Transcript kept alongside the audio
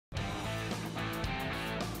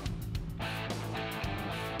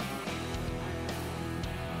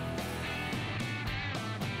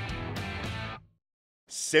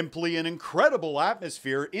Simply an incredible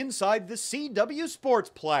atmosphere inside the CW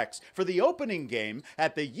Sportsplex for the opening game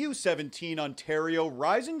at the U17 Ontario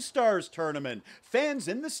Rising Stars Tournament. Fans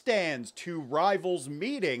in the stands, two rivals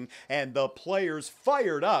meeting, and the players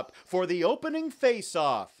fired up for the opening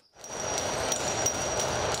face-off.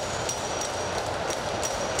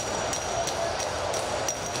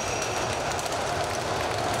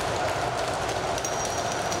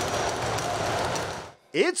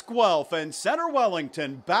 It's Guelph and Centre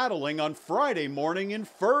Wellington battling on Friday morning in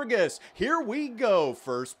Fergus. Here we go,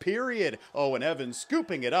 first period. Owen Evans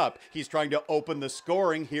scooping it up. He's trying to open the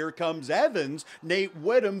scoring. Here comes Evans. Nate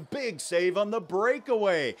Whittam, big save on the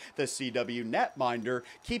breakaway. The CW netminder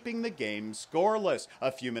keeping the game scoreless.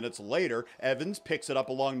 A few minutes later, Evans picks it up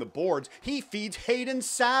along the boards. He feeds Hayden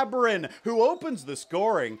Sabrin, who opens the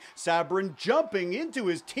scoring. Sabrin jumping into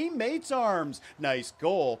his teammates' arms. Nice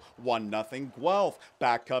goal. 1-0 Guelph.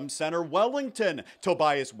 Back comes Centre Wellington.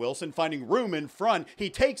 Tobias Wilson finding room in front. He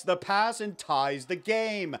takes the pass and ties the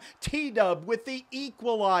game. T-Dub with the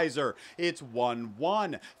equalizer. It's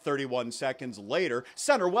 1-1. 31 seconds later,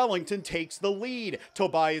 Centre Wellington takes the lead.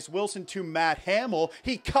 Tobias Wilson to Matt Hamill.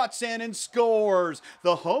 He cuts in and scores.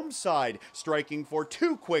 The home side striking for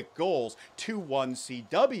two quick goals. 2-1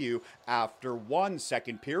 CW after 1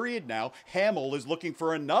 second period now. Hamill is looking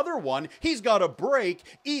for another one. He's got a break.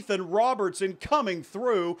 Ethan Robertson coming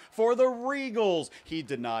through for the Regals. He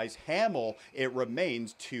denies Hamill. It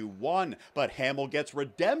remains 2-1, but Hamill gets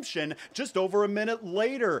redemption just over a minute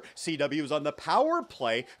later. CW is on the power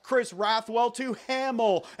play. Chris Rathwell to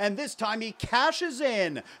Hamill, and this time he cashes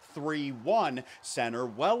in. 3-1 Centre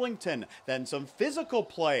Wellington. Then some physical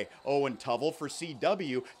play. Owen Tuvell for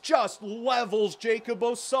CW just levels Jacob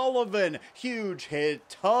O'Sullivan. Huge hit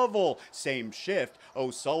Tuvell. Same shift.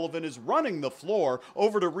 O'Sullivan is running the floor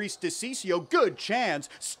over to Reese DeCiccio. Good chance.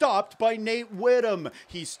 Stopped by Nate Whittam.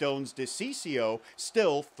 He stones DeCiccio.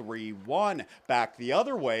 Still 3-1. Back the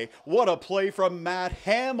other way. What a play from Matt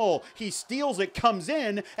Hamill. He steals it, comes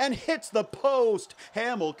in, and hits the post.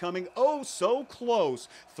 Hamill coming oh so close.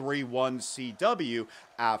 3-1 CW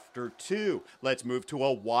after 2. Let's move to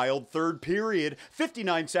a wild third period.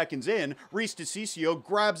 59 seconds in, Reese DeCiccio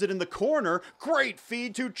grabs it in the corner. Great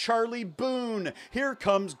feed to Charlie Boone. Here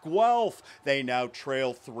comes Guelph. They now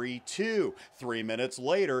trail 3-2. 3 minutes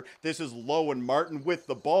later, this is Lowen Martin with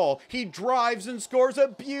the ball. He drives and scores a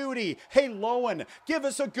beauty. Hey Lowen, give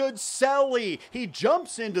us a good celly. He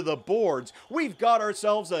jumps into the boards. We've got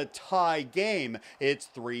ourselves a tie game. It's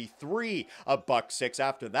 3-3. A $1.06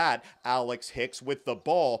 after that, Alex Hicks with the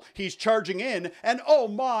ball. He's charging in, and oh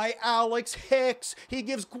my, Alex Hicks! He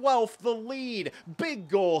gives Guelph the lead. Big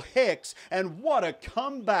goal Hicks, and what a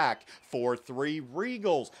comeback. 4-3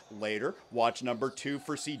 Regals. Later, watch number 2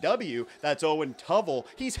 for CW. That's Owen Tuvell.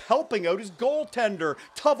 He's helping out his goaltender.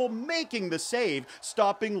 Tuvell making the save,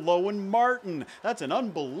 stopping Lowen Martin. That's an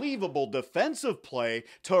unbelievable defensive play.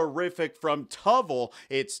 Terrific from Tuvell.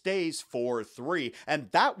 It stays 4-3, and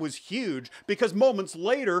that was huge because moments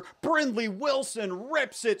later, Brindley Wilson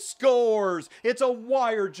rips it, scores. It's a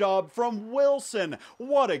wire job from Wilson.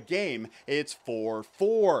 What a game. It's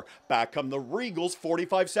 4-4. Back come the Regals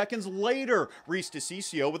 45 seconds later. Reese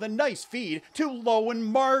DeCiccio with a nice feed to Lowen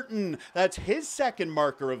Martin. That's his second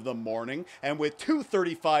marker of the morning, and with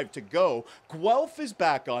 2:35 to go, Guelph is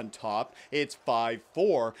back on top. It's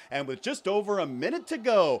 5-4, and with just over a minute to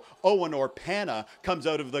go, Owen Orpana comes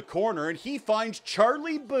out of the corner and he finds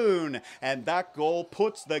Charlie Boone, and that goal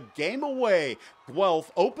puts the game away.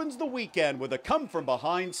 Guelph opens the weekend with a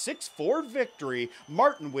come-from-behind 6-4 victory.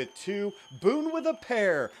 Martin with 2, Boone with a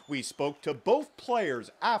pair. We spoke to both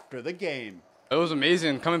players after the game. It was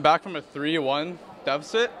amazing. Coming back from a 3-1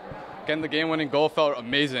 deficit, getting the game-winning goal felt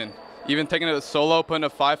amazing. Even taking it solo, putting a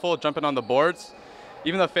 5-hole, jumping on the boards.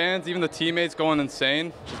 Even the fans, even the teammates going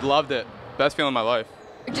insane. Just loved it. Best feeling of my life.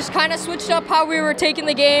 Just kind of switched up how we were taking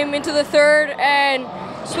the game into the third and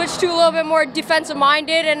switched to a little bit more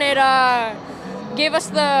defensive-minded, and it gave us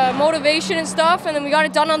the motivation and stuff, and then we got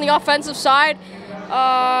it done on the offensive side.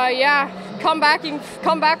 Yeah, come back from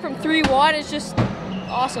 3-1 is just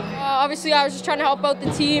awesome. Obviously, I was just trying to help out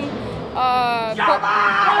the team. Let's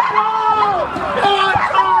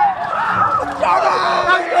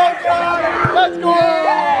go!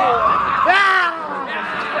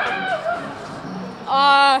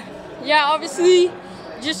 Yeah, obviously,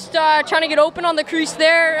 just trying to get open on the crease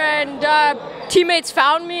there, and teammates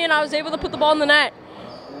found me, and I was able to put the ball in the net.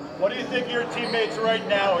 What do you think of your teammates right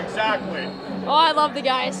now, exactly? Oh, I love the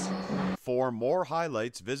guys. For more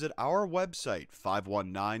highlights, visit our website,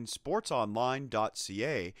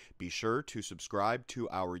 519sportsonline.ca. Be sure to subscribe to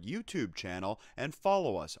our YouTube channel and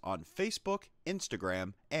follow us on Facebook,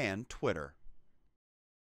 Instagram, and Twitter.